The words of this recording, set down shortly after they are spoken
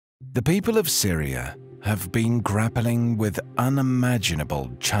The people of Syria have been grappling with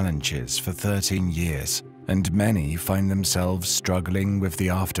unimaginable challenges for 13 years, and many find themselves struggling with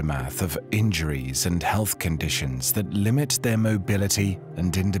the aftermath of injuries and health conditions that limit their mobility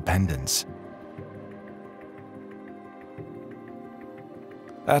and independence.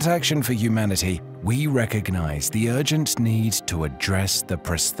 At Action for Humanity, we recognize the urgent need to address the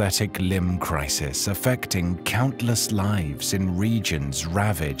prosthetic limb crisis affecting countless lives in regions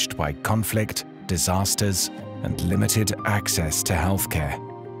ravaged by conflict, disasters, and limited access to healthcare.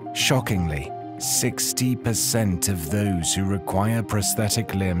 Shockingly, 60% of those who require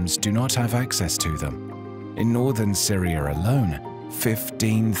prosthetic limbs do not have access to them. In northern Syria alone,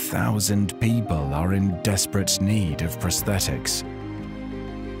 15,000 people are in desperate need of prosthetics.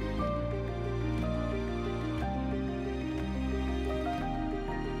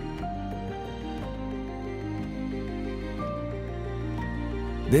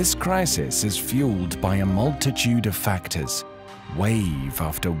 This crisis is fueled by a multitude of factors: wave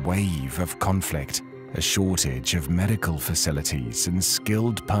after wave of conflict, a shortage of medical facilities and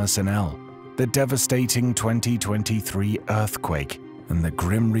skilled personnel, the devastating 2023 earthquake, and the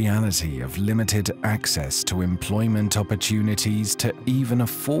grim reality of limited access to employment opportunities to even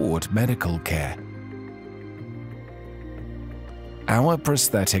afford medical care. Our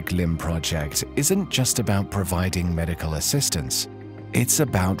prosthetic limb project isn't just about providing medical assistance. It's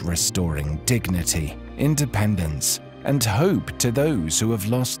about restoring dignity, independence, and hope to those who have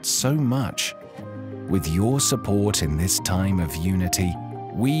lost so much. With your support in this time of unity,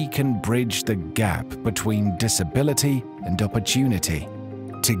 we can bridge the gap between disability and opportunity.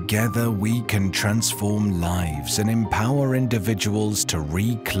 Together, we can transform lives and empower individuals to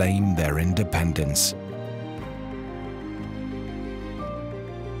reclaim their independence.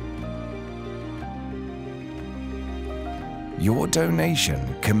 Your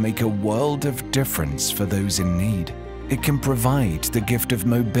donation can make a world of difference for those in need. It can provide the gift of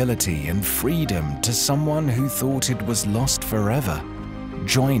mobility and freedom to someone who thought it was lost forever.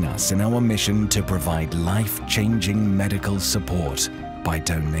 Join us in our mission to provide life-changing medical support by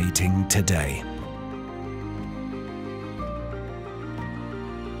donating today.